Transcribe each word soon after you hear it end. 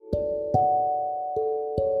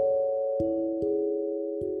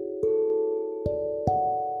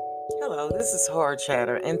Hello, this is Horror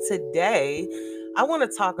Chatter, and today I want to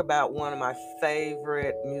talk about one of my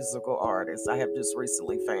favorite musical artists I have just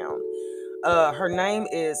recently found. Her name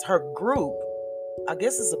is her group, I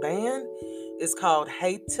guess it's a band, is called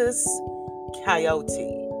Hatus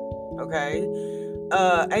Coyote. Okay,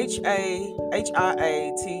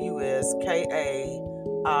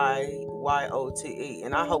 HAHIATUSKAIYOTE,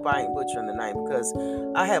 and I hope I ain't butchering the name because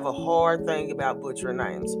I have a hard thing about butchering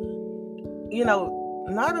names.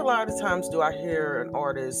 Not a lot of times do I hear an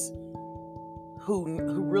artist who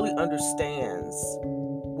really understands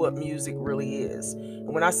what music really is.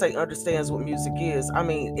 And when I say understands what music is, I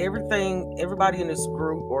mean everybody in this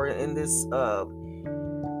group or in this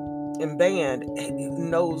in band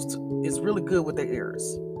knows is really good with their ears.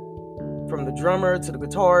 From the drummer to the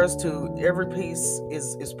guitarist to every piece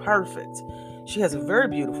is perfect. She has a very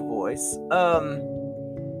beautiful voice.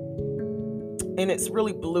 And it's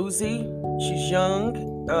really bluesy. She's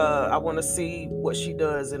young. I want to see what she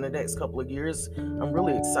does in the next couple of years. I'm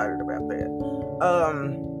really excited about that.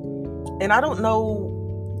 And I don't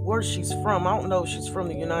know where she's from. I don't know if she's from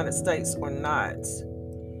the United States or not.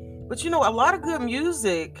 But a lot of good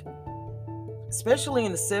music, especially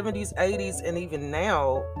in the 70s, 80s, and even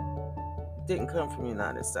now, didn't come from the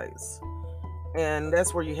United States. And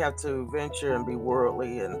that's where you have to venture and be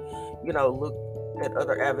worldly and, look at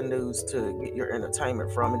other avenues to get your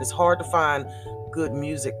entertainment from. And it's hard to find good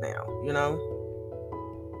music now,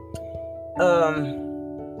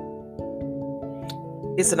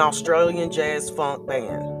 It's an Australian jazz funk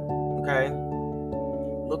band. Okay.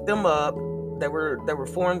 Look them up. They were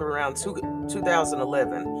formed around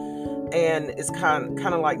 2011. And it's kind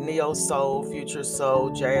of like neo soul, future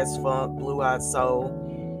soul, jazz funk, blue-eyed soul.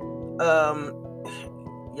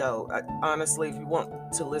 Honestly, if you want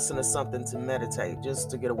to listen to something to meditate, just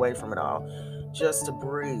to get away from it all, just to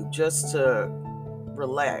breathe, just to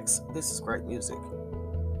relax, this is great music.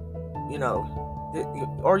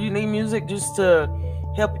 Or you need music just to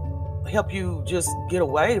help you just get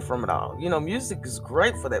away from it all. Music is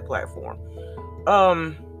great for that platform.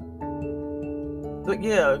 But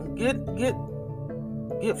yeah, get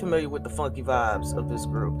familiar with the funky vibes of this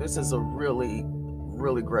group. This is a really,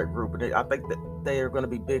 really great group, and I think that they are going to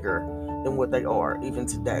be bigger than what they are even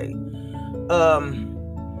today.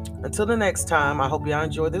 Until the next time, I hope y'all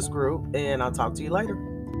enjoy this group, and I'll talk to you later.